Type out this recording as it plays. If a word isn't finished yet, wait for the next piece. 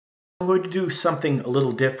going to do something a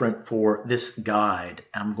little different for this guide.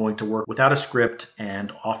 I'm going to work without a script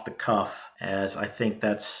and off the cuff, as I think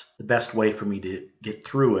that's the best way for me to get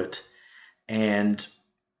through it. And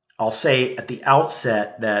I'll say at the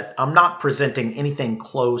outset that I'm not presenting anything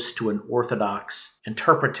close to an orthodox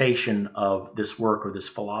interpretation of this work or this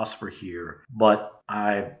philosopher here, but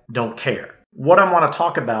I don't care. What I want to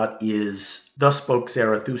talk about is Thus Spoke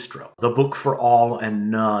Zarathustra, the book for all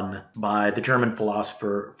and none by the German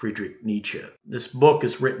philosopher Friedrich Nietzsche. This book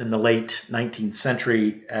is written in the late 19th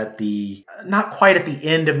century not quite at the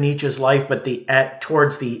end of Nietzsche's life, but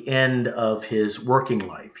towards the end of his working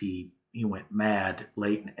life. He went mad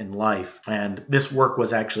late in life, and this work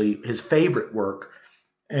was actually his favorite work.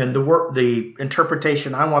 And the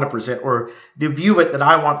interpretation I want to present, or the view of it that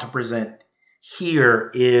I want to present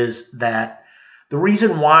here, is that the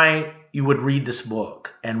reason why you would read this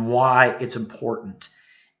book and why it's important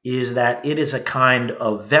is that it is a kind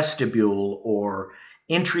of vestibule or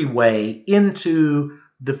entryway into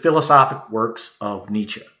the philosophic works of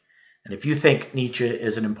Nietzsche. And if you think Nietzsche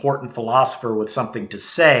is an important philosopher with something to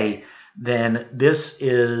say, then this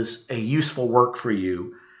is a useful work for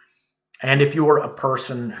you. And if you're a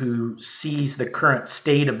person who sees the current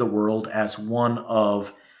state of the world as one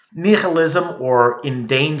of nihilism, or in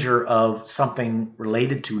danger of something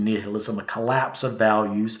related to nihilism, a collapse of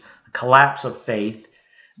values, a collapse of faith,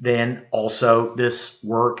 then also this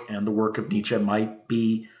work and the work of Nietzsche might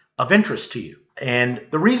be of interest to you. And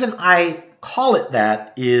the reason I call it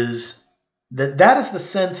that is that is the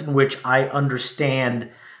sense in which I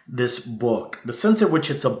understand this book. The sense in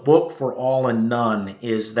which it's a book for all and none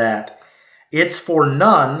is that it's for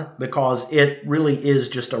none because it really is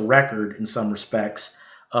just a record in some respects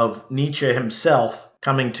of Nietzsche himself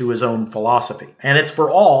coming to his own philosophy. And it's for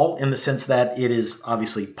all in the sense that it is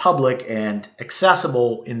obviously public and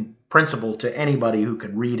accessible in principle to anybody who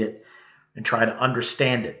can read it and try to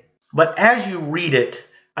understand it. But as you read it,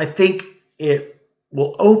 I think it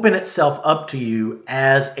will open itself up to you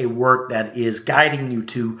as a work that is guiding you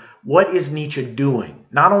to what is Nietzsche doing,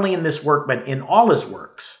 not only in this work, but in all his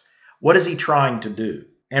works. What is he trying to do?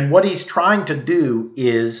 And what he's trying to do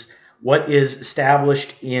is what is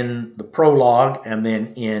established in the prologue and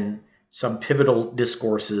then in some pivotal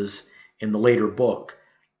discourses in the later book,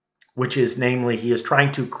 which is namely he is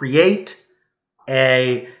trying to create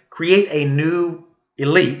a new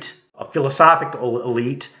elite, a philosophical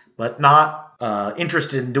elite, but not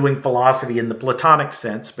interested in doing philosophy in the Platonic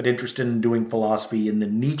sense, but interested in doing philosophy in the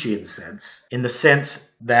Nietzschean sense, in the sense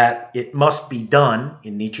that it must be done,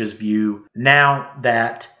 in Nietzsche's view, now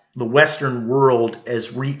that the Western world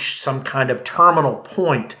has reached some kind of terminal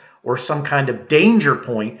point or some kind of danger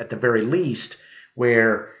point at the very least,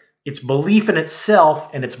 where its belief in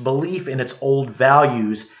itself and its belief in its old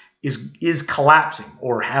values is collapsing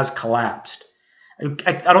or has collapsed.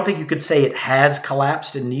 I don't think you could say it has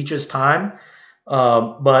collapsed in Nietzsche's time,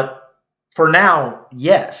 but for now,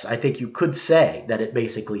 yes, I think you could say that it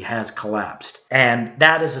basically has collapsed. And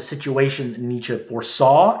that is a situation that Nietzsche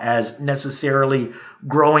foresaw as necessarily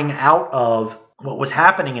growing out of what was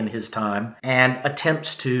happening in his time and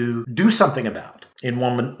attempts to do something about. In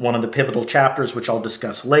one of the pivotal chapters, which I'll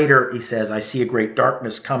discuss later, he says, "I see a great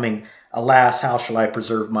darkness coming. Alas, how shall I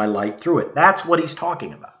preserve my light through it?" That's what he's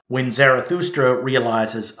talking about. When Zarathustra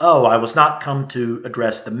realizes, oh, I was not come to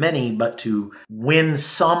address the many, but to win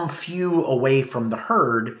some few away from the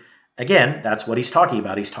herd, again, that's what he's talking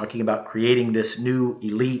about. He's talking about creating this new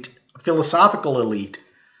elite, a philosophical elite,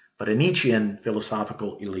 but a Nietzschean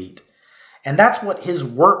philosophical elite. And that's what his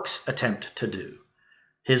works attempt to do.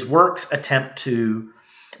 His works attempt to,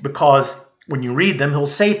 because when you read them, he'll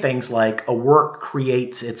say things like a work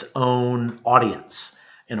creates its own audience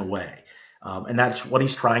in a way. And that's what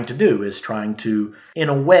he's trying to do, is trying to, in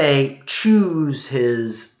a way, choose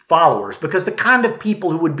his followers. Because the kind of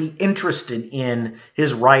people who would be interested in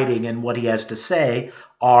his writing and what he has to say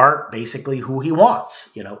are basically who he wants.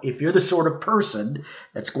 You know, if you're the sort of person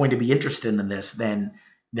that's going to be interested in this, then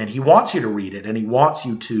he wants you to read it, and he wants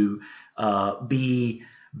you to be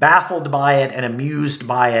baffled by it and amused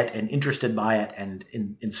by it and interested by it and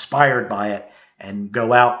inspired by it and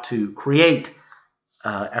go out to create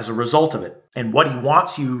as a result of it. And what he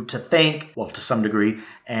wants you to think, well, to some degree,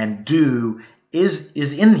 and do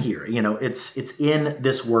is in here. You know, it's in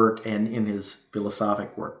this work and in his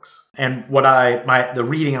philosophic works. And the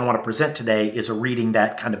reading I want to present today is a reading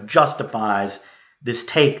that kind of justifies this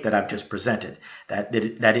take that I've just presented, that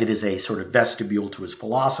it is a sort of vestibule to his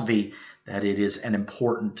philosophy, that it is an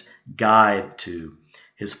important guide to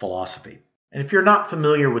his philosophy. And if you're not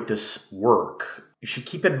familiar with this work, you should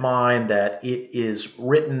keep in mind that it's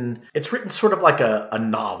written sort of like a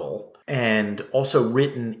novel, and also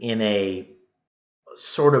written in a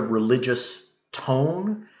sort of religious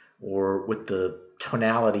tone, or with the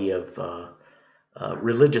tonality of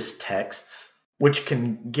religious texts, which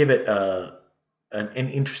can give it an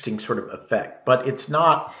interesting sort of effect. But it's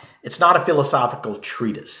not a philosophical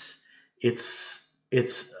treatise. It's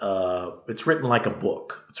written like a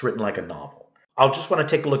book. It's written like a novel. I'll just want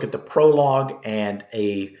to take a look at the prologue and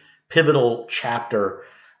a pivotal chapter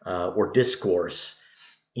or discourse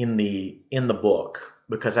in the book,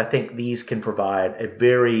 because I think these can provide a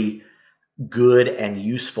very good and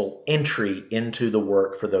useful entry into the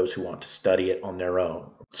work for those who want to study it on their own.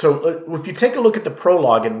 So if you take a look at the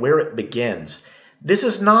prologue and where it begins, this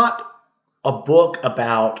is not a book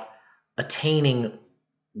about attaining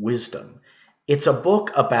wisdom. It's a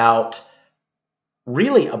book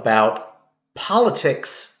really about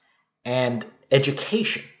politics and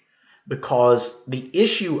education, because the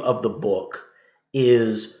issue of the book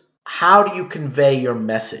is, how do you convey your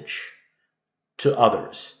message to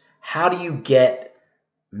others? How do you get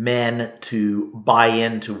men to buy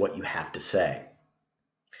into what you have to say?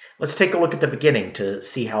 Let's take a look at the beginning to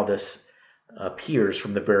see how this appears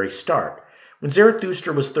from the very start. When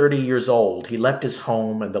Zarathustra was 30 years old, he left his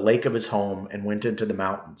home and the lake of his home and went into the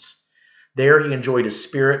mountains. There he enjoyed his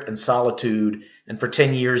spirit and solitude, and for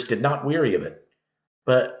 10 years did not weary of it.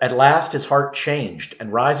 But at last his heart changed,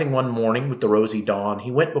 and rising one morning with the rosy dawn, he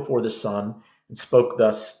went before the sun and spoke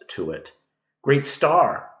thus to it: "Great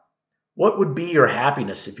star, what would be your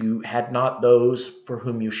happiness if you had not those for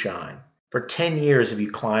whom you shine? For 10 years have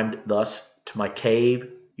you climbed thus to my cave.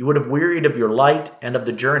 You would have wearied of your light and of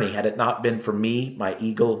the journey had it not been for me, my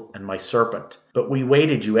eagle, and my serpent. But we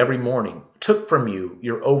waited you every morning, took from you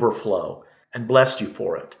your overflow, and blessed you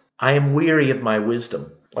for it. I am weary of my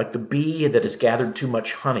wisdom, like the bee that has gathered too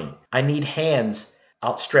much honey. I need hands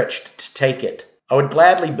outstretched to take it. I would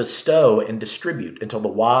gladly bestow and distribute until the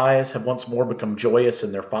wise have once more become joyous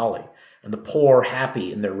in their folly, and the poor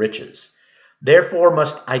happy in their riches. Therefore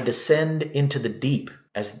must I descend into the deep,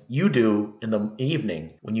 as you do in the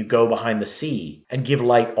evening when you go behind the sea, and give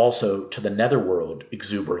light also to the netherworld,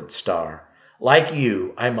 exuberant star. Like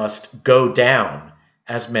you, I must go down,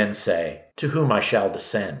 as men say, to whom I shall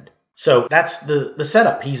descend." So that's the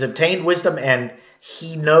setup. He's obtained wisdom, and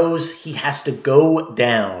he knows he has to go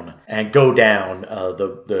down. And go down,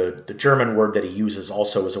 the German word that he uses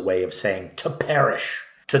also is a way of saying to perish,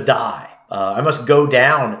 to die. I must go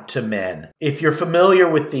down to men. If you're familiar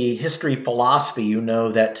with the history of philosophy, you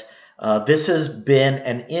know that this has been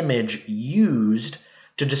an image used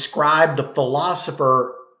to describe the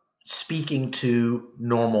philosopher speaking to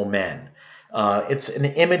normal men. It's an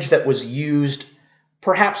image that was used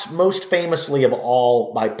perhaps most famously of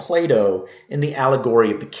all by Plato in the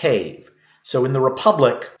allegory of the cave. So in the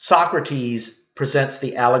Republic, Socrates presents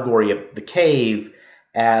the allegory of the cave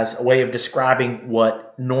as a way of describing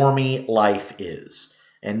what normie life is.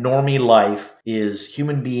 And normie life is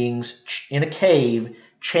human beings in a cave,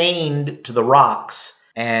 chained to the rocks,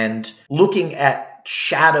 and looking at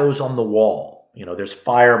shadows on the wall. You know, there's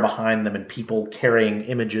fire behind them and people carrying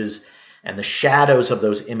images, and the shadows of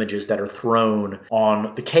those images that are thrown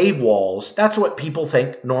on the cave walls. That's what people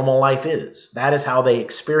think normal life is. That is how they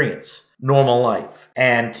experience normal life.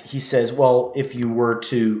 And he says, well, if you were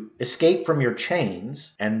to escape from your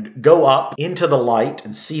chains and go up into the light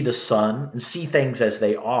and see the sun and see things as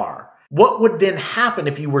they are, what would then happen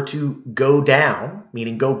if you were to go down,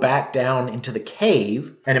 meaning go back down into the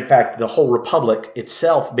cave? And in fact, the whole Republic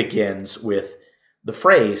itself begins with the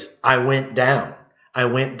phrase, "I went down. I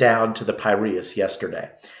went down to the Piraeus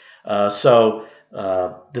yesterday."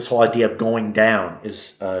 This whole idea of going down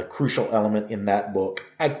is a crucial element in that book.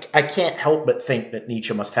 I can't help but think that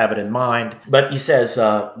Nietzsche must have it in mind. But he says,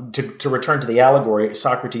 to return to the allegory,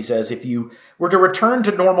 Socrates says, if you were to return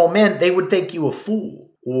to normal men, they would think you a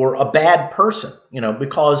fool or a bad person,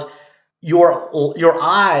 because your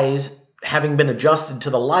eyes, having been adjusted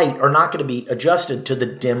to the light, are not going to be adjusted to the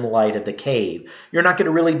dim light of the cave. You're not going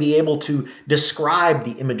to really be able to describe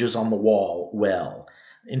the images on the wall well.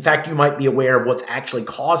 In fact, you might be aware of what's actually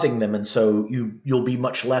causing them, and so you'll be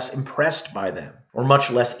much less impressed by them, or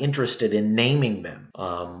much less interested in naming them,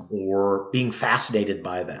 or being fascinated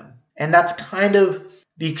by them. And that's kind of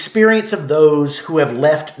the experience of those who have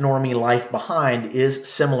left normie life behind is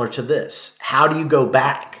similar to this. How do you go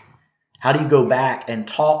back? How do you go back and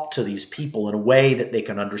talk to these people in a way that they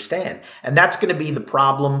can understand? And that's going to be the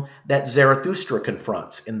problem that Zarathustra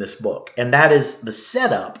confronts in this book. And that is the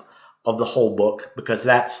setup of the whole book, because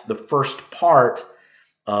that's the first part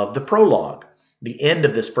of the prologue. the end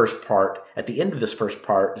of this first part, at the end of this first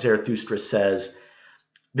part, Zarathustra says,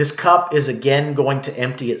 this cup is again going to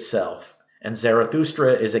empty itself, and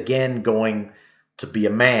Zarathustra is again going to be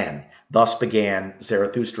a man. Thus began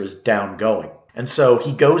Zarathustra's downgoing. And so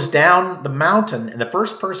he goes down the mountain, and the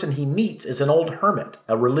first person he meets is an old hermit,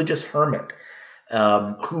 a religious hermit,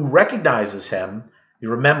 who recognizes him. He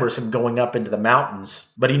remembers him going up into the mountains,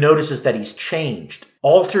 but he notices that he's changed.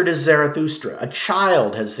 Altered is Zarathustra. A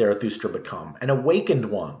child has Zarathustra become. An awakened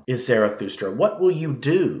one is Zarathustra. What will you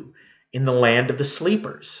do in the land of the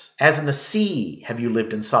sleepers? As in the sea have you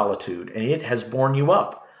lived in solitude, and it has borne you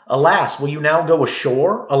up. Alas, will you now go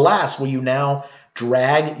ashore? Alas, will you now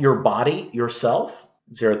drag your body yourself?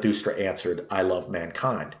 Zarathustra answered, I love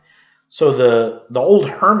mankind. So the old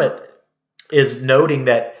hermit is noting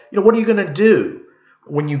that, what are you going to do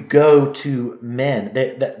when you go to men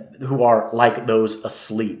who are like those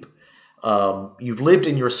asleep? You've lived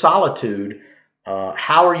in your solitude.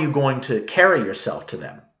 How are you going to carry yourself to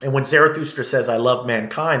them? And when Zarathustra says, I love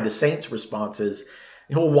mankind, the saint's response is,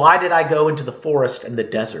 why did I go into the forest and the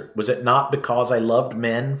desert? Was it not because I loved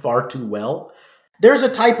men far too well? There's a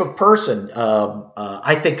type of person,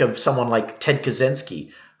 I think of someone like Ted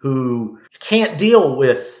Kaczynski, who can't deal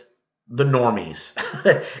with the normies.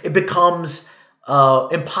 It becomes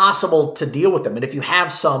impossible to deal with them. And if you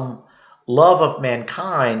have some love of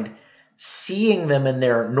mankind, seeing them in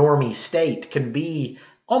their normie state can be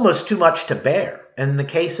almost too much to bear. And in the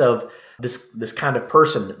case of this kind of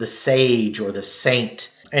person, the sage or the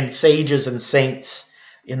saint, and sages and saints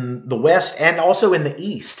in the West and also in the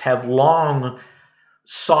East have long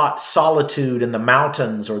sought solitude in the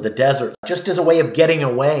mountains or the desert, just as a way of getting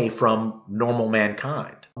away from normal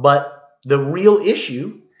mankind. But the real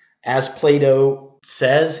issue, as Plato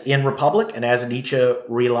says in Republic and as Nietzsche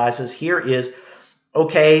realizes here, is,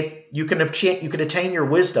 okay, you can attain your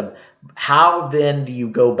wisdom. How then do you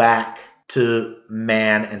go back to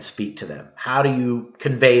man and speak to them? How do you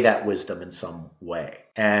convey that wisdom in some way?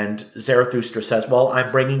 And Zarathustra says, well,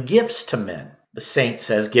 I'm bringing gifts to men. The saint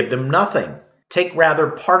says, give them nothing. Take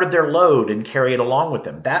rather part of their load and carry it along with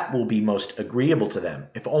them. That will be most agreeable to them,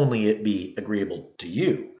 if only it be agreeable to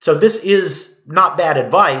you. So this is not bad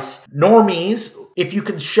advice. Normies, if you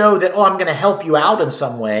can show that, I'm going to help you out in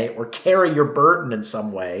some way or carry your burden in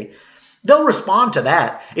some way, they'll respond to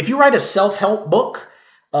that. If you write a self-help book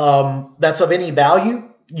that's of any value,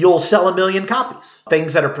 you'll sell 1 million copies.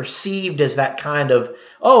 Things that are perceived as that kind of,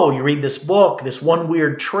 you read this book, this one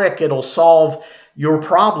weird trick, it'll solve your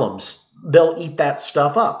problems. They'll eat that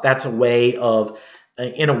stuff up. That's a way of,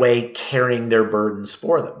 in a way, carrying their burdens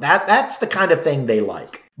for them. That's the kind of thing they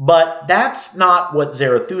like. But that's not what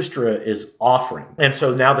Zarathustra is offering. And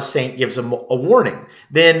so now the saint gives them a warning.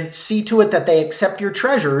 Then see to it that they accept your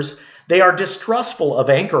treasures. They are distrustful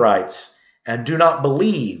of anchorites and do not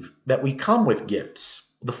believe that we come with gifts.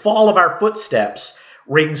 The fall of our footsteps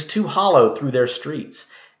rings too hollow through their streets.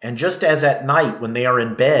 And just as at night when they are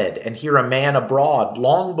in bed and hear a man abroad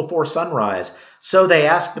long before sunrise, so they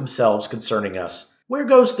ask themselves concerning us, where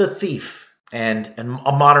goes the thief? And a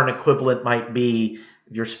modern equivalent might be,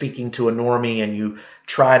 if you're speaking to a normie and you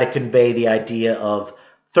try to convey the idea of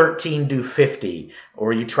 13 do 50,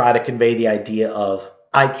 or you try to convey the idea of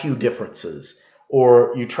IQ differences,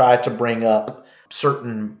 or you try to bring up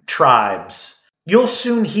certain tribes, you'll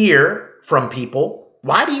soon hear from people,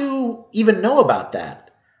 why do you even know about that?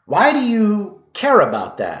 Why do you care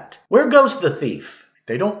about that? Where goes the thief?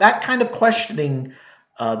 That kind of questioning,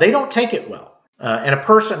 they don't take it well. And a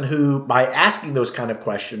person who, by asking those kind of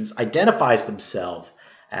questions, identifies themselves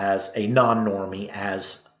as a non-normie,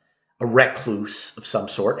 as a recluse of some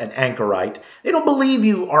sort, an anchorite, they don't believe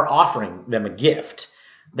you are offering them a gift.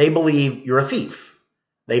 They believe you're a thief.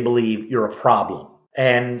 They believe you're a problem.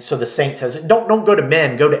 And so the saint says, don't go to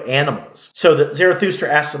men, go to animals. So that Zarathustra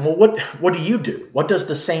asks him, well, what do you do? What does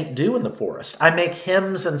the saint do in the forest? I make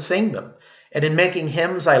hymns and sing them. And in making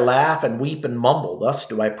hymns, I laugh and weep and mumble. Thus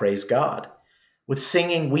do I praise God. With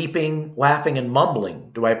singing, weeping, laughing, and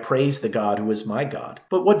mumbling do I praise the God who is my God.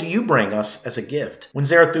 But what do you bring us as a gift? When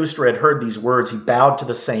Zarathustra had heard these words, he bowed to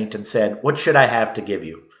the saint and said, what should I have to give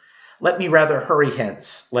you? Let me rather hurry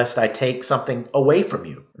hence, lest I take something away from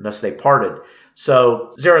you. And thus they parted.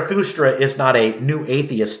 So Zarathustra is not a new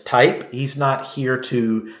atheist type. He's not here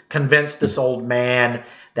to convince this old man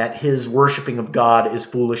that his worshiping of God is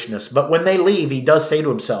foolishness. But when they leave, he does say to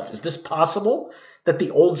himself, is this possible that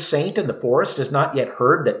the old saint in the forest has not yet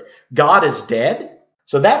heard that God is dead?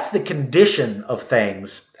 So that's the condition of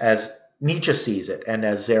things as Nietzsche sees it and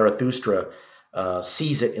as Zarathustra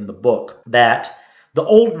sees it in the book, that The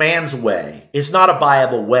old man's way is not a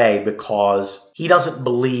viable way because he doesn't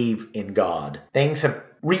believe in God. Things have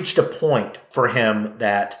reached a point for him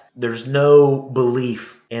that there's no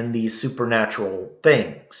belief in these supernatural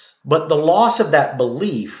things. But the loss of that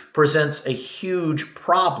belief presents a huge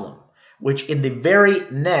problem, which in the very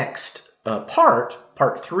next part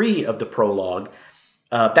 3 of the prologue,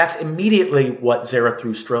 that's immediately what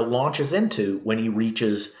Zarathustra launches into when he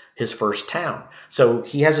reaches his first town. So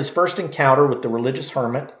he has his first encounter with the religious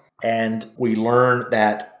hermit, and we learn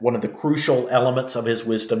that one of the crucial elements of his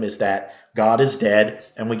wisdom is that God is dead,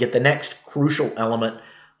 and we get the next crucial element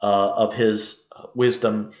of his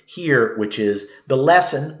wisdom here, which is the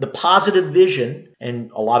lesson, the positive vision,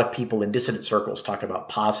 and a lot of people in dissident circles talk about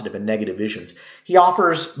positive and negative visions. He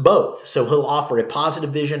offers both, so he'll offer a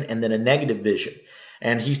positive vision and then a negative vision.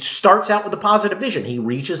 And he starts out with a positive vision. He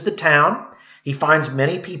reaches the town. He finds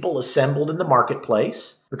many people assembled in the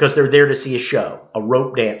marketplace because they're there to see a show. A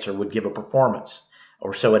rope dancer would give a performance,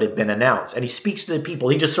 or so it had been announced. And he speaks to the people.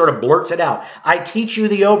 He just sort of blurts it out. I teach you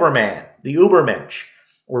the overman, the Ubermensch,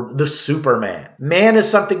 or the Superman. Man is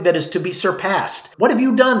something that is to be surpassed. What have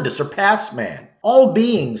you done to surpass man? All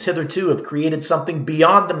beings hitherto have created something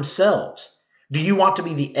beyond themselves. Do you want to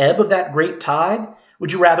be the ebb of that great tide?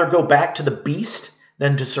 Would you rather go back to the beast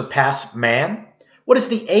than to surpass man? What is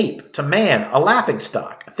the ape to man? A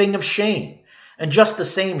laughingstock, a thing of shame. And just the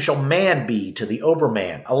same shall man be to the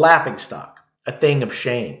overman, a laughingstock, a thing of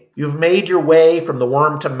shame. You have made your way from the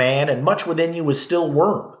worm to man, and much within you is still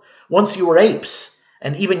worm. Once you were apes,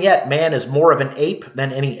 and even yet man is more of an ape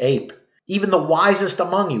than any ape. Even the wisest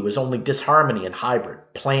among you is only disharmony and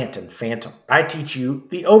hybrid, plant and phantom. I teach you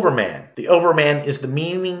the overman. The overman is the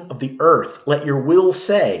meaning of the earth. Let your will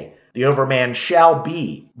say, the overman shall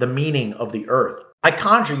be the meaning of the earth. I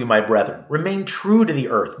conjure you, my brethren, remain true to the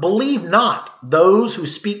earth. Believe not those who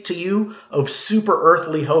speak to you of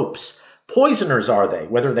super-earthly hopes. Poisoners are they,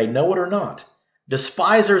 whether they know it or not.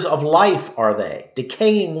 Despisers of life are they,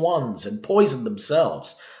 decaying ones, and poison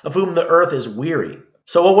themselves, of whom the earth is weary.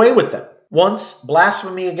 So away with them. Once,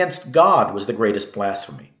 blasphemy against God was the greatest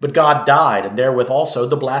blasphemy. But God died, and therewith also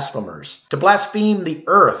the blasphemers. To blaspheme the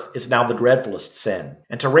earth is now the dreadfulest sin,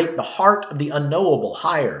 and to rate the heart of the unknowable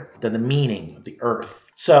higher than the meaning of the earth.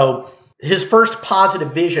 So his first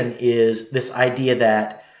positive vision is this idea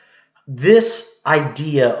that this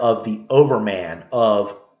idea of the overman,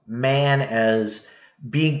 of man as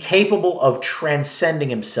being capable of transcending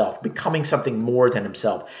himself, becoming something more than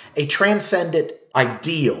himself, a transcendent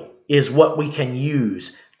ideal, is what we can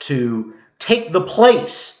use to take the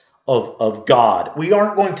place of God. We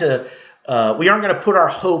aren't going to put our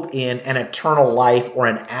hope in an eternal life or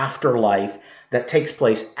an afterlife that takes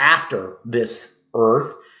place after this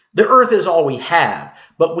earth. The earth is all we have,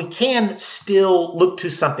 but we can still look to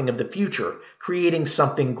something of the future, creating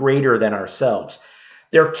something greater than ourselves.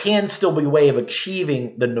 There can still be a way of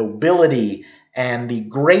achieving the nobility and the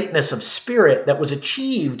greatness of spirit that was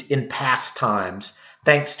achieved in past times,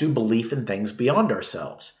 thanks to belief in things beyond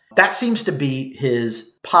ourselves. That seems to be his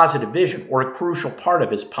positive vision, or a crucial part of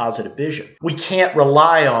his positive vision. We can't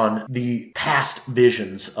rely on the past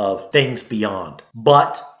visions of things beyond.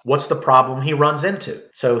 But what's the problem he runs into?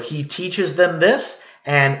 So he teaches them this,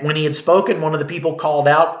 and when he had spoken, one of the people called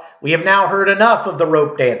out, "We have now heard enough of the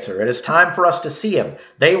rope dancer. It is time for us to see him.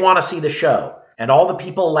 They want to see the show." And all the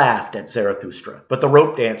people laughed at Zarathustra. But the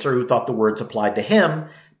rope dancer, who thought the words applied to him,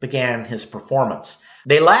 began his performance.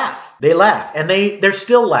 They laugh, and they're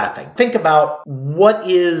still laughing. Think about what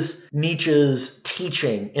is Nietzsche's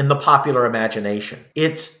teaching in the popular imagination.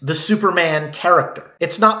 It's the Superman character.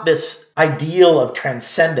 It's not this ideal of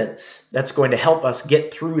transcendence that's going to help us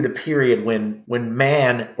get through the period when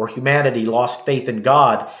man or humanity lost faith in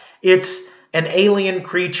God. It's an alien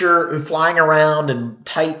creature who's flying around in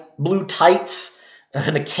tight blue tights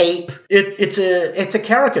and a cape. It's a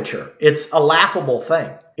caricature. It's a laughable thing.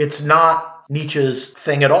 It's not Nietzsche's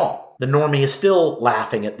thing at all. The normie is still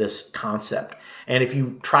laughing at this concept. And if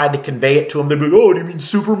you tried to convey it to them, they'd be like, "Oh, do you mean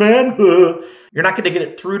Superman?" You're not going to get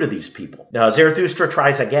it through to these people. Now, Zarathustra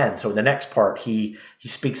tries again. So in the next part, he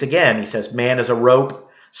speaks again. He says, "Man is a rope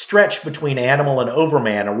stretched between animal and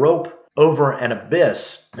overman, a rope over an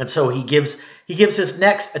abyss." And so he gives his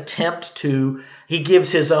next attempt to, he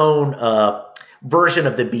gives his own version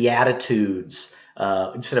of the Beatitudes.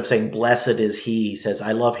 Instead of saying blessed is he says,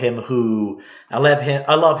 I love him who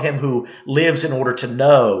lives in order to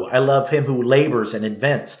know. I love him who labors and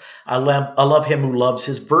invents. I love him who loves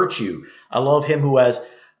his virtue. I love him who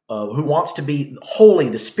wants to be holy,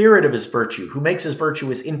 the spirit of his virtue, who makes his virtue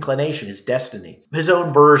his inclination, his destiny. His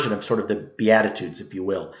own version of sort of the Beatitudes, if you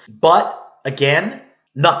will. But again,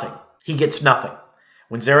 nothing. He gets nothing.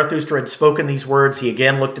 When Zarathustra had spoken these words, he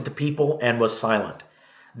again looked at the people and was silent.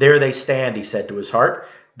 There they stand, he said to his heart.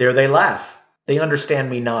 There they laugh. They understand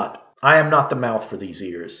me not. I am not the mouth for these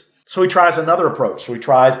ears. So he tries another approach. So he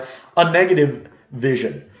tries a negative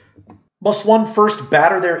vision. Must one first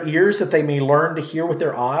batter their ears that they may learn to hear with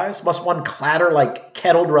their eyes? Must one clatter like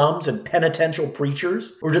kettle drums and penitential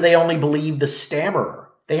preachers? Or do they only believe the stammerer?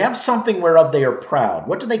 They have something whereof they are proud.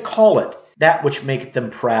 What do they call it? That which maketh them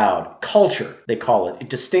proud. Culture, they call it. It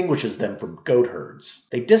distinguishes them from goatherds.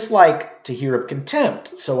 They dislike to hear of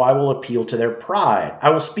contempt, so I will appeal to their pride. I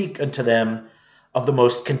will speak unto them of the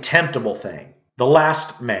most contemptible thing, the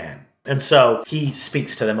last man. And so he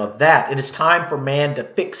speaks to them of that. It is time for man to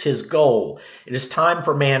fix his goal. It is time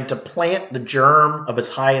for man to plant the germ of his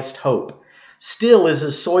highest hope. Still is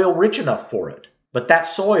his soil rich enough for it, but that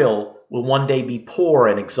soil will one day be poor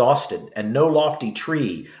and exhausted, and no lofty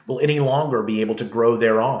tree will any longer be able to grow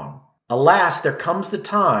thereon. Alas, there comes the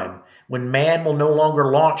time when man will no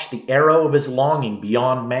longer launch the arrow of his longing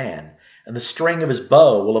beyond man, and the string of his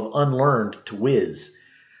bow will have unlearned to whiz.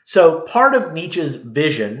 So part of Nietzsche's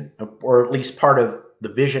vision, or at least part of the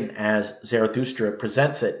vision as Zarathustra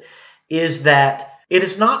presents it, is that it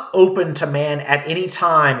is not open to man at any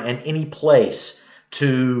time and any place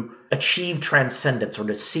to achieve transcendence or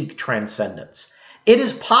to seek transcendence. It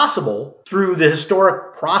is possible through the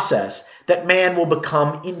historic process that man will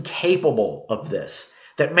become incapable of this,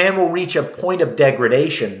 that man will reach a point of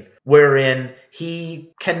degradation wherein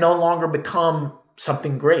he can no longer become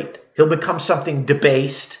something great. He'll become something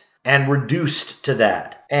debased and reduced to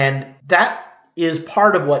that. And that is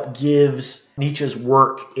part of what gives Nietzsche's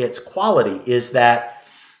work its quality, is that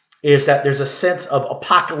there's a sense of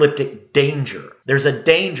apocalyptic danger. There's a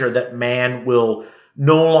danger that man will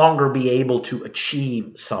no longer be able to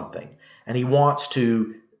achieve something. And he wants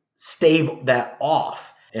to stave that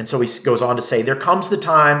off. And so he goes on to say, there comes the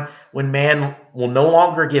time when man will no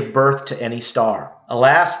longer give birth to any star.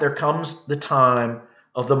 Alas, there comes the time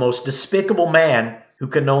of the most despicable man who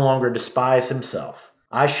can no longer despise himself.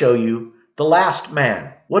 I show you the last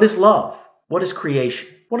man. What is love? What is creation?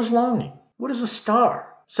 What is longing? What is a star?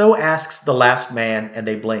 So asks the last man, and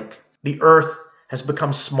they blink. The earth has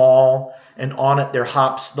become small, and on it there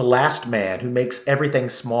hops the last man who makes everything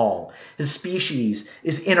small. His species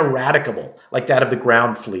is ineradicable, like that of the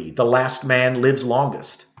ground flea. The last man lives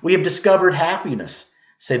longest. We have discovered happiness,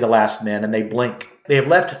 say the last men, and they blink. They have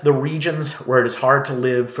left the regions where it is hard to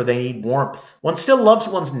live, for they need warmth. One still loves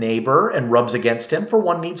one's neighbor and rubs against him, for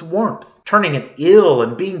one needs warmth. Turning it ill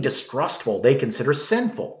and being distrustful, they consider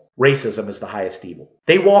sinful. Racism is the highest evil.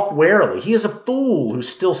 They walk warily. He is a fool who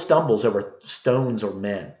still stumbles over stones or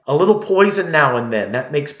men. A little poison now and then,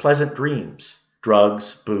 that makes pleasant dreams.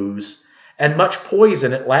 Drugs, booze, and much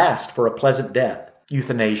poison at last for a pleasant death.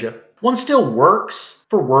 Euthanasia. One still works,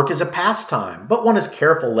 for work is a pastime, but one is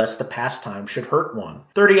careful lest the pastime should hurt one.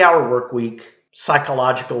 30-hour work week,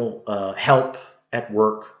 psychological help at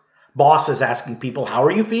work. Boss is asking people, how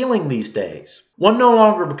are you feeling these days? One no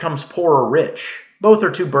longer becomes poor or rich. Both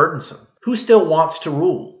are too burdensome. Who still wants to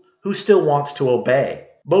rule? Who still wants to obey?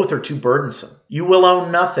 Both are too burdensome. You will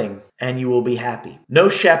own nothing, and you will be happy. No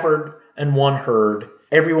shepherd and one herd.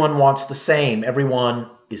 Everyone wants the same.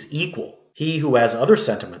 Everyone is equal. He who has other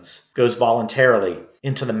sentiments goes voluntarily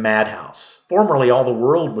into the madhouse. Formerly all the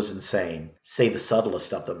world was insane, say the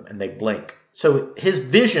subtlest of them, and they blink. So his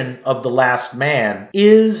vision of the last man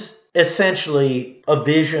is essentially a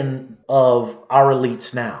vision of our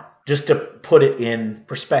elites now. Just to put it in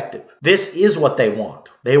perspective. This is what they want.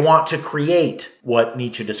 They want to create what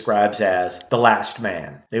Nietzsche describes as the last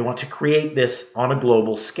man. They want to create this on a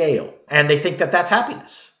global scale. And they think that that's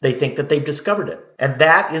happiness. They think that they've discovered it. And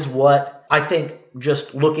that is what I think,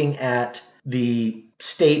 just looking at the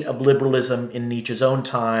state of liberalism in Nietzsche's own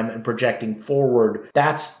time and projecting forward,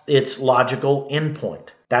 that's its logical endpoint.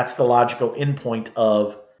 That's the logical endpoint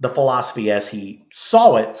of the philosophy as he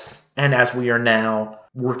saw it and as we are now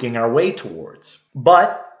working our way towards.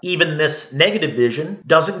 But even this negative vision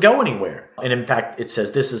doesn't go anywhere. And in fact, it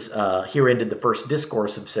says this is, here ended the first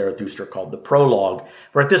discourse of Zarathustra called the prologue,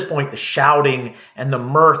 for at this point the shouting and the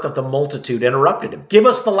mirth of the multitude interrupted him. Give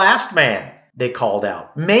us the last man, they called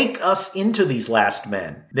out. Make us into these last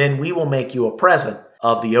men. Then we will make you a present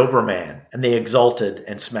of the overman. And they exulted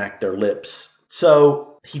and smacked their lips.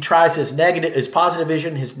 So he tries his positive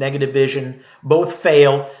vision, his negative vision, both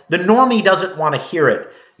fail. The normie doesn't want to hear it.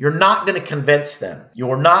 You're not going to convince them.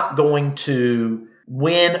 You're not going to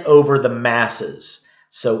win over the masses.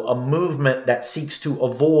 So a movement that seeks to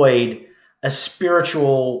avoid a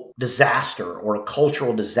spiritual disaster or a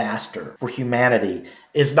cultural disaster for humanity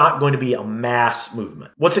is not going to be a mass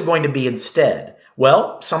movement. What's it going to be instead?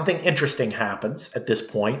 Well, something interesting happens at this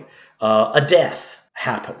point. A death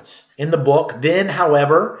happens in the book. Then,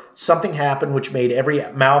 however, something happened which made every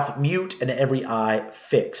mouth mute and every eye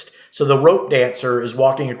fixed. So the rope dancer is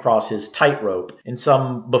walking across his tightrope, and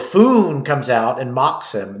some buffoon comes out and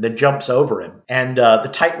mocks him, and then jumps over him. And the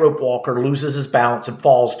tightrope walker loses his balance and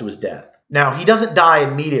falls to his death. Now, he doesn't die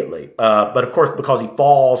immediately, but of course, because he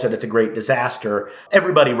falls and it's a great disaster,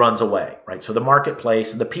 everybody runs away, right? So the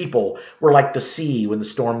marketplace and the people were like the sea when the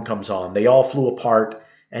storm comes on. They all flew apart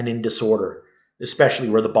and in disorder, especially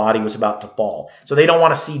where the body was about to fall. So they don't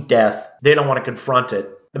want to see death. They don't want to confront it.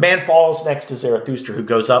 The man falls next to Zarathustra, who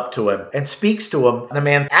goes up to him and speaks to him. The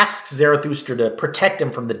man asks Zarathustra to protect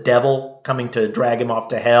him from the devil coming to drag him off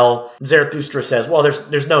to hell. Zarathustra says, well,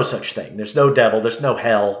 there's no such thing. There's no devil. There's no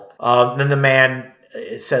hell. Then the man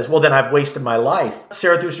says, well, then I've wasted my life.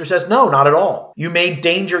 Zarathustra says, no, not at all. You made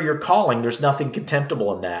danger your calling. There's nothing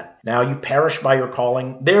contemptible in that. Now you perish by your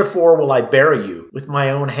calling. Therefore will I bury you with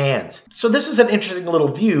my own hands. So this is an interesting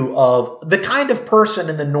little view of the kind of person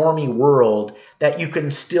in the normie world that you can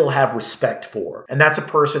still have respect for. And that's a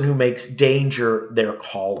person who makes danger their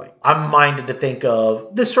calling. I'm minded to think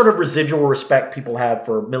of this sort of residual respect people have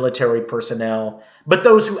for military personnel, but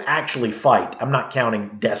those who actually fight. I'm not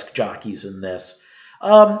counting desk jockeys in this.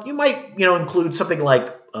 You might, include something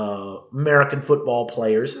like American football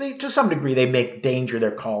players. To some degree, they make danger their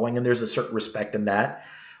calling, and there's a certain respect in that.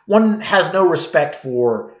 One has no respect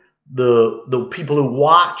for the people who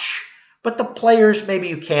watch, but the players maybe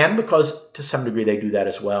you can, because to some degree they do that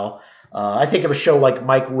as well. I think of a show like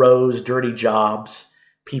Mike Rowe's Dirty Jobs,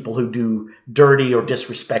 people who do dirty or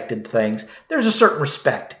disrespected things. There's a certain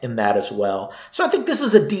respect in that as well. So I think this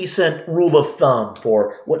is a decent rule of thumb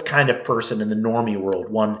for what kind of person in the normie world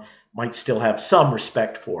one might still have some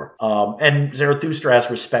respect for. And Zarathustra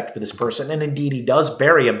has respect for this person, and indeed he does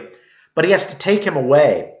bury him, but he has to take him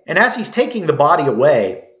away. And as he's taking the body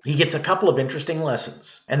away, he gets a couple of interesting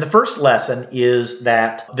lessons. And the first lesson is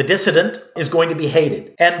that the dissident is going to be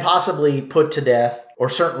hated and possibly put to death, or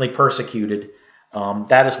certainly persecuted.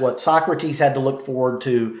 That is what Socrates had to look forward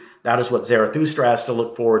to. That is what Zarathustra has to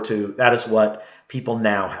look forward to. That is what people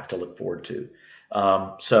now have to look forward to.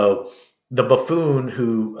 So the buffoon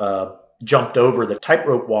who jumped over the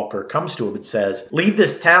tightrope walker comes to him and says, leave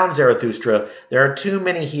this town, Zarathustra. There are too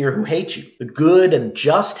many here who hate you. The good and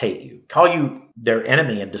just hate you, call you their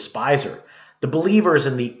enemy and despiser. The believers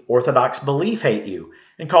in the orthodox belief hate you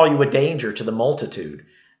and call you a danger to the multitude.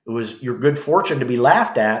 It was your good fortune to be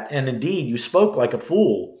laughed at, and indeed you spoke like a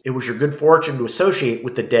fool. It was your good fortune to associate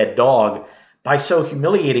with the dead dog. By so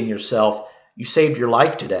humiliating yourself, you saved your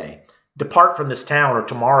life today. Depart from this town, or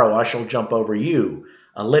tomorrow I shall jump over you,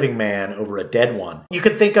 a living man over a dead one. You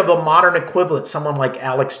could think of a modern equivalent, someone like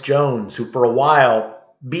Alex Jones, who for a while,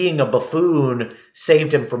 being a buffoon,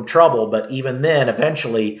 saved him from trouble, but even then,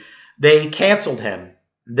 eventually, they canceled him.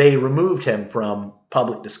 They removed him from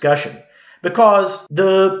public discussion. Because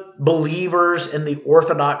the believers in the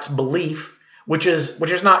orthodox belief, which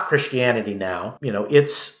is not Christianity now,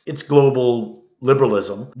 it's global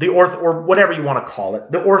liberalism, or whatever you want to call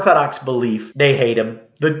it, the orthodox belief, they hate him.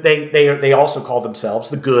 They also call themselves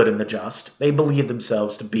the good and the just. They believe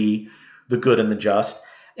themselves to be the good and the just.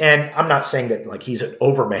 And I'm not saying that like he's an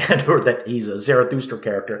overman or that he's a Zarathustra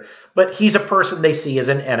character, but he's a person they see as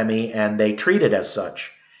an enemy and they treat it as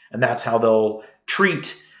such. And that's how they'll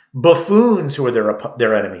treat buffoons who are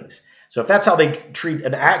their enemies. So if that's how they treat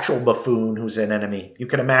an actual buffoon who's an enemy, you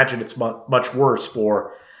can imagine it's much worse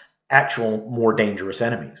for actual more dangerous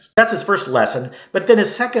enemies. That's his first lesson. But then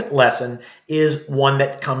his second lesson is one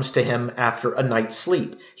that comes to him after a night's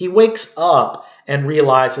sleep. He wakes up and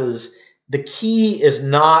realizes the key is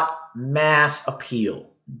not mass appeal.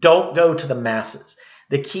 Don't go to the masses.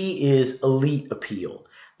 The key is elite appeal.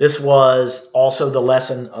 This was also the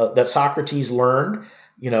lesson that Socrates learned.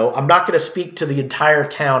 I'm not going to speak to the entire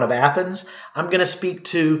town of Athens. I'm going to speak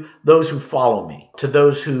to those who follow me, to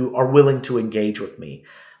those who are willing to engage with me.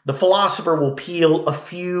 The philosopher will peel a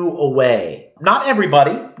few away. Not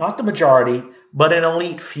everybody, not the majority, but an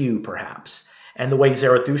elite few perhaps. And the way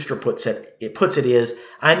Zarathustra puts it is,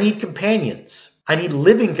 I need companions. I need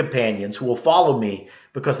living companions who will follow me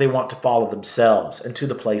because they want to follow themselves and to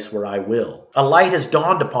the place where I will. A light has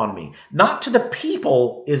dawned upon me. Not to the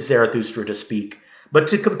people is Zarathustra to speak, but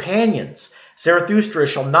to companions. Zarathustra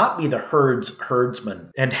shall not be the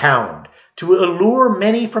herdsman and hound, to allure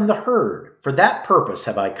many from the herd. For that purpose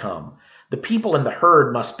have I come. The people in the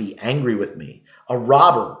herd must be angry with me. A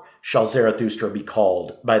robber shall Zarathustra be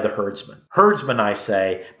called by the herdsmen. Herdsmen, I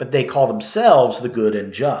say, but they call themselves the good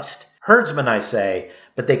and just. Herdsmen, I say,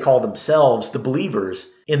 but they call themselves the believers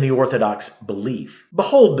in the orthodox belief.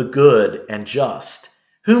 Behold the good and just.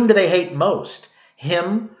 Whom do they hate most?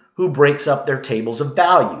 Him who breaks up their tables of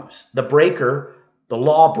values, the breaker, the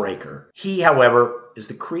lawbreaker. He, however, is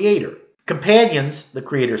the creator. Companions the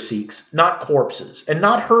creator seeks, not corpses, and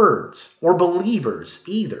not herds or believers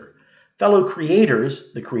either. Fellow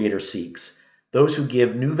creators the creator seeks, those who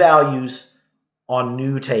give new values on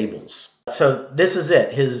new tables. So this is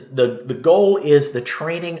it. The goal is the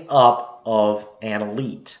training up of an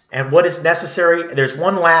elite. And what is necessary, there's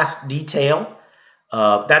one last detail.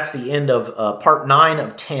 That's the end of part 9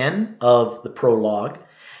 of 10 of the prologue.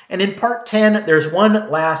 And in part 10, there's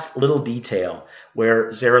one last little detail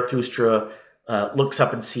where Zarathustra looks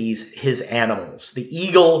up and sees his animals, the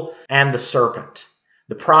eagle and the serpent,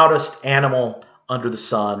 the proudest animal under the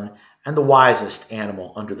sun and the wisest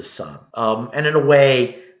animal under the sun. And in a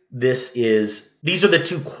way, these are the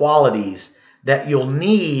two qualities that you'll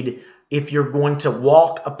need if you're going to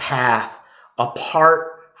walk a path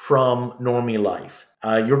apart from normie life.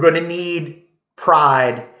 You're going to need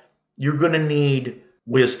pride. You're going to need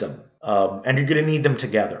wisdom. And you're going to need them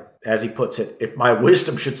together. As he puts it, if my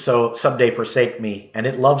wisdom should so someday forsake me, and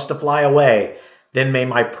it loves to fly away, then may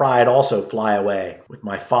my pride also fly away with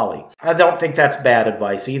my folly. I don't think that's bad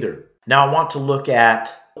advice either. Now I want to look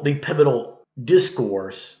at the pivotal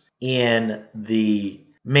discourse in the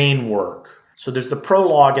main work. So there's the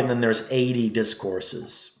prologue, and then there's 80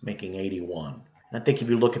 discourses, making 81. And I think if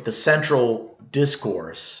you look at the central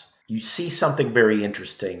discourse, you see something very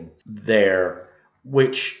interesting there,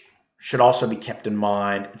 which should also be kept in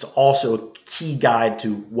mind. It's also a key guide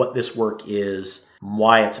to what this work is and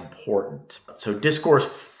why it's important. So discourse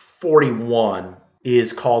 41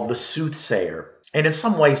 is called The Soothsayer. And in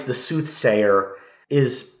some ways, the soothsayer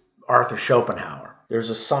is Arthur Schopenhauer. There's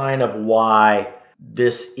a sign of why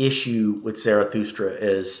this issue with Zarathustra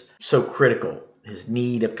is so critical. His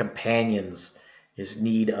need of companions, his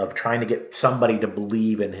need of trying to get somebody to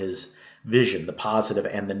believe in his vision, the positive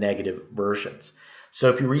and the negative versions. So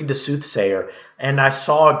if you read The Soothsayer, and I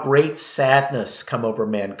saw a great sadness come over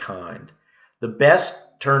mankind. The best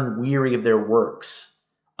turned weary of their works.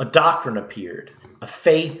 A doctrine appeared. A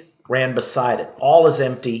faith ran beside it. All is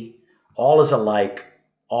empty. All is alike.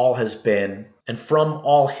 All has been. And from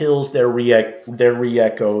all hills there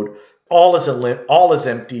re-echoed. All is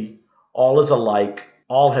empty. All is alike.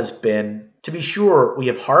 All has been. To be sure, we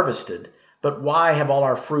have harvested. But why have all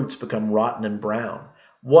our fruits become rotten and brown?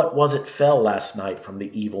 What was it fell last night from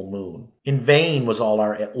the evil moon? In vain was all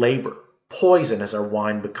our labor. Poison has our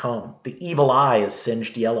wine become. The evil eye has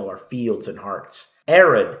singed yellow our fields and hearts.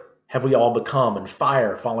 Arid have we all become, and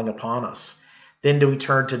fire falling upon us. Then do we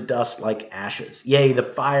turn to dust like ashes. Yea, the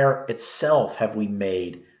fire itself have we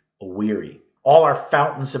made aweary. All our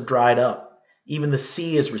fountains have dried up. Even the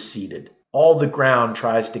sea is receded. All the ground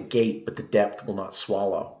tries to gape, but the depth will not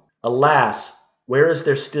swallow. Alas, where is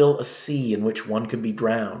there still a sea in which one could be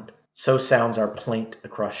drowned? So sounds our plaint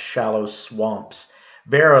across shallow swamps.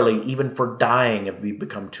 Verily, even for dying have we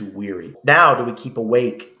become too weary. Now do we keep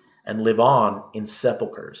awake and live on in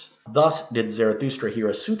sepulchres. Thus did Zarathustra hear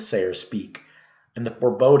a soothsayer speak, and the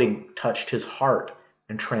foreboding touched his heart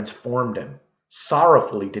and transformed him.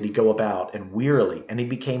 Sorrowfully did he go about, and wearily, and he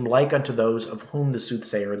became like unto those of whom the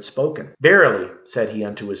soothsayer had spoken. Verily, said he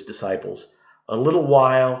unto his disciples, a little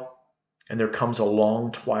while, and there comes a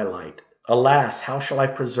long twilight. Alas, how shall I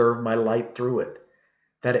preserve my light through it,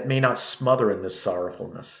 that it may not smother in this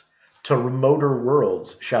sorrowfulness? To remoter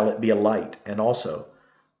worlds shall it be a light, and also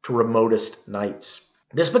to remotest nights.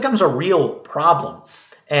 This becomes a real problem,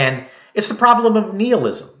 and it's the problem of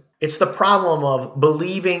nihilism. It's the problem of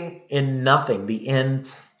believing in nothing, the end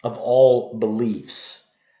of all beliefs,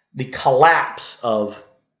 the collapse of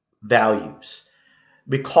values.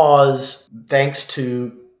 Because thanks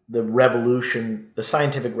to the revolution, the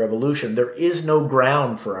scientific revolution, there is no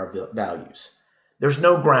ground for our values. There's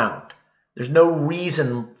no ground. There's no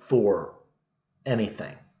reason for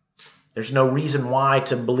anything. There's no reason why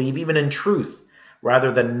to believe even in truth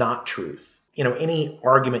rather than not truth. You know, any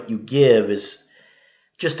argument you give is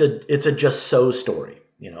it's a just so story.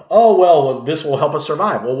 You know, oh, well, this will help us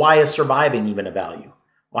survive. Well, why is surviving even a value?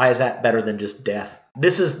 Why is that better than just death?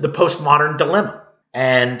 This is the postmodern dilemma.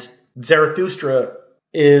 And Zarathustra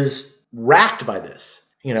is racked by this,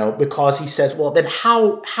 you know, because he says, well, then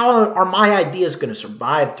how are my ideas going to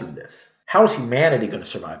survive through this? How is humanity going to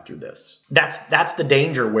survive through this? That's the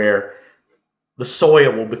danger where the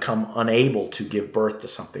soil will become unable to give birth to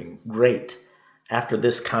something great after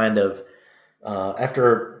this kind of,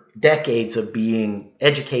 after decades of being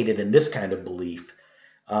educated in this kind of belief.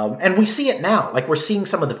 And we see it now, like we're seeing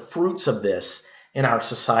some of the fruits of this in our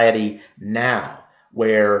society now,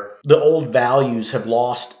 where the old values have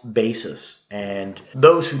lost basis, and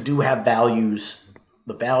those who do have values,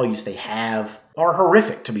 the values they have are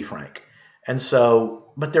horrific, to be frank. And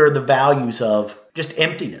so, but there are the values of just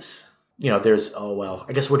emptiness. There's, oh, well,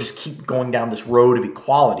 I guess we'll just keep going down this road of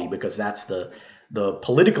equality because that's the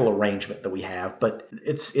political arrangement that we have, but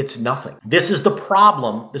it's nothing. This is the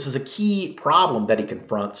problem. This is a key problem that he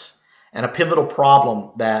confronts, and a pivotal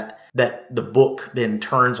problem that the book then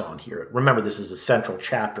turns on here. Remember, this is a central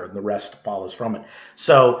chapter, and the rest follows from it.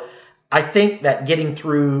 So I think that getting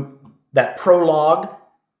through that prologue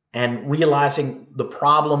and realizing the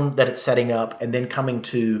problem that it's setting up, and then coming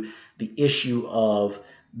to the issue of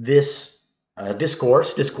this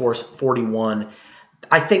discourse 41,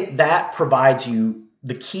 I think that provides you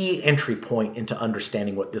the key entry point into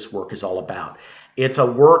understanding what this work is all about. It's a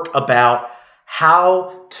work about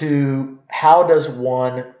how does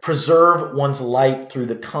one preserve one's light through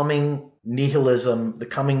the coming nihilism, the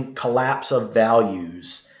coming collapse of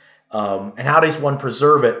values, and how does one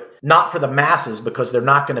preserve it, not for the masses because they're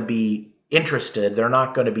not going to be interested, they're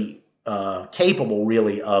not going to be capable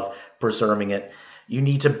really of preserving it. You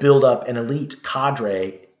need to build up an elite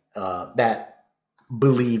cadre that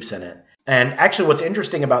believes in it. And actually what's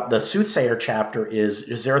interesting about the soothsayer chapter is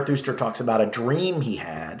Zarathustra talks about a dream he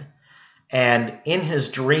had. And in his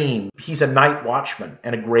dream, he's a night watchman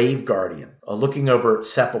and a grave guardian, looking over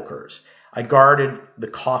sepulchres. I guarded the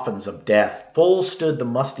coffins of death. Full stood the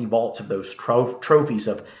musty vaults of those trophies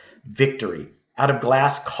of victory. Out of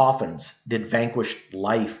glass coffins did vanquished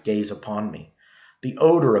life gaze upon me. The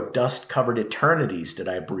odor of dust-covered eternities did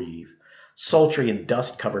I breathe. Sultry and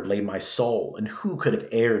dust-covered lay my soul, and who could have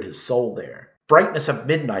aired his soul there? Brightness of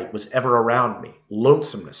midnight was ever around me.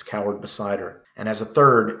 Lonesomeness cowered beside her. And as a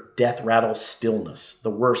third, death rattles stillness, the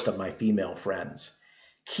worst of my female friends.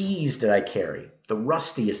 Keys did I carry, the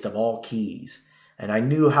rustiest of all keys, and I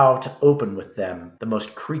knew how to open with them the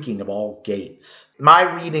most creaking of all gates.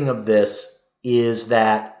 My reading of this is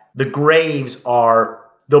that the graves are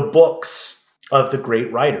the books of the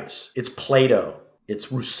great writers. It's Plato,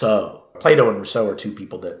 it's Rousseau. Plato and Rousseau are two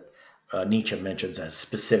people that Nietzsche mentions as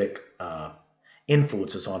specific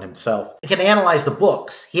influences on himself. He can analyze the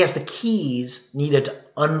books. He has the keys needed to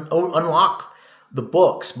unlock the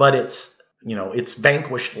books, but it's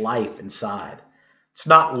vanquished life inside. It's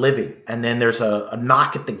not living. And then there's a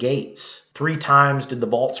knock at the gates. 3 times did the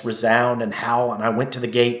vaults resound and howl, and I went to the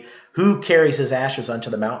gate. Who carries his ashes unto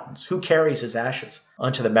the mountains? Who carries his ashes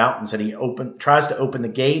unto the mountains? And he tries to open the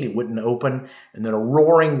gate. It wouldn't open. And then a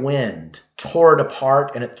roaring wind tore it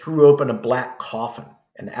apart, and it threw open a black coffin.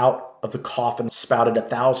 And out of the coffin spouted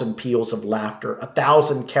 1,000 peals of laughter,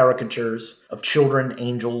 1,000 caricatures of children,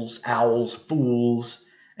 angels, owls, fools,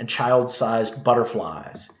 and child-sized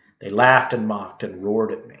butterflies. They laughed and mocked and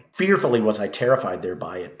roared at me. Fearfully was I terrified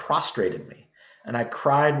thereby. It prostrated me. And I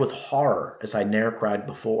cried with horror as I ne'er cried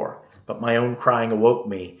before. But my own crying awoke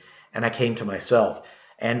me, and I came to myself.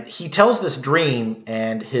 And he tells this dream,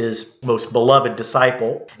 and his most beloved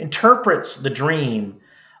disciple interprets the dream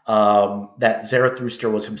that Zarathustra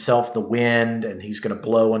was himself the wind, and he's going to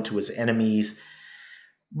blow onto his enemies.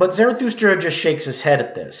 But Zarathustra just shakes his head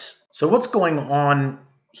at this. So what's going on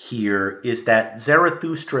here is that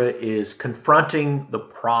Zarathustra is confronting the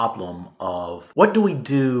problem of what do we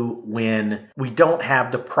do when we don't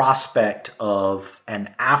have the prospect of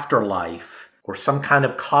an afterlife or some kind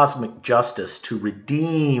of cosmic justice to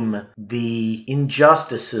redeem the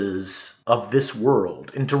injustices of this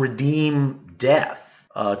world and to redeem death.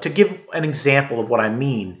 To give an example of what I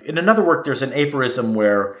mean, in another work, there's an aphorism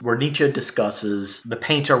where Nietzsche discusses the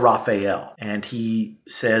painter Raphael, and he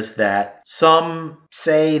says that some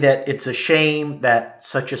say that it's a shame that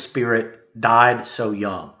such a spirit died so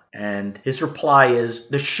young. And his reply is,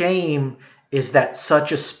 the shame is that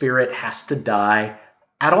such a spirit has to die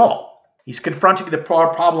at all. He's confronting the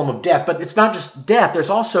problem of death, but it's not just death. There's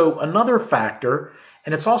also another factor,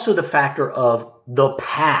 and it's also the factor of the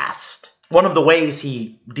past. One of the ways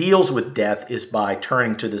he deals with death is by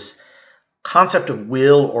turning to this concept of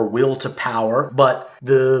will or will to power. But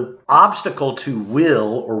the obstacle to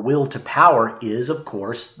will or will to power is, of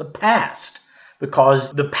course, the past,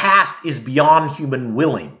 because the past is beyond human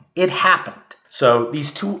willing. It happened. So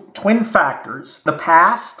these two twin factors, the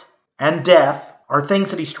past and death, are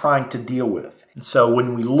things that he's trying to deal with. And so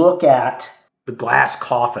when we look at the glass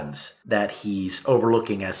coffins that he's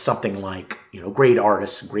overlooking as something like, great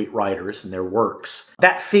artists, great writers and their works,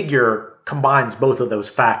 that figure combines both of those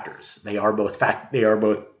factors. They are both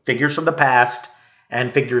figures from the past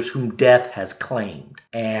and figures whom death has claimed.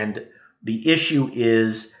 And the issue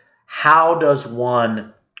is, how does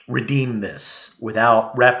one redeem this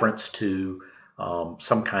without reference to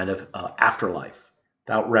some kind of afterlife,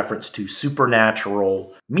 without reference to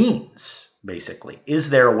supernatural means, basically. Is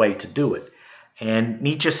there a way to do it? And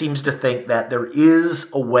Nietzsche seems to think that there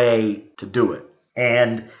is a way to do it.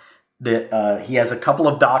 And that he has a couple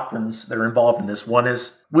of doctrines that are involved in this. One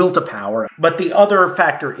is will to power, but the other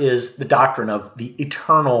factor is the doctrine of the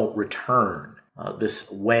eternal return,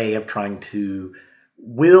 this way of trying to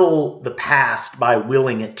will the past by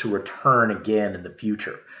willing it to return again in the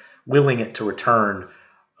future, willing it to return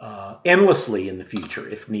endlessly in the future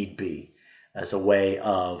if need be, as a way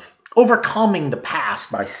of overcoming the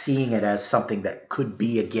past by seeing it as something that could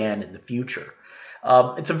be again in the future.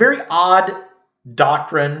 It's a very odd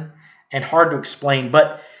doctrine and hard to explain,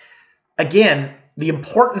 but again, the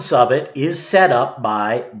importance of it is set up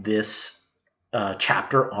by this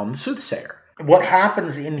chapter on the soothsayer. What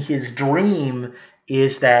happens in his dream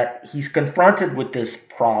is that he's confronted with this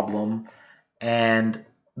problem, and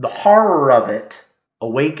the horror of it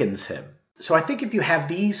awakens him. So I think if you have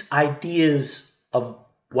these ideas of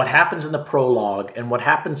what happens in the prologue and what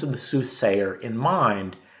happens in the soothsayer in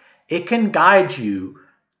mind, it can guide you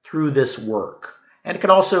through this work. And it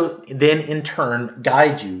can also then in turn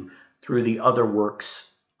guide you through the other works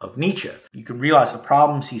of Nietzsche. You can realize the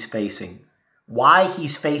problems he's facing, why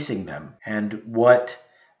he's facing them, and what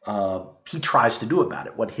he tries to do about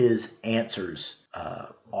it, what his answers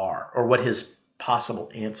are, or what his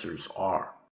possible answers are.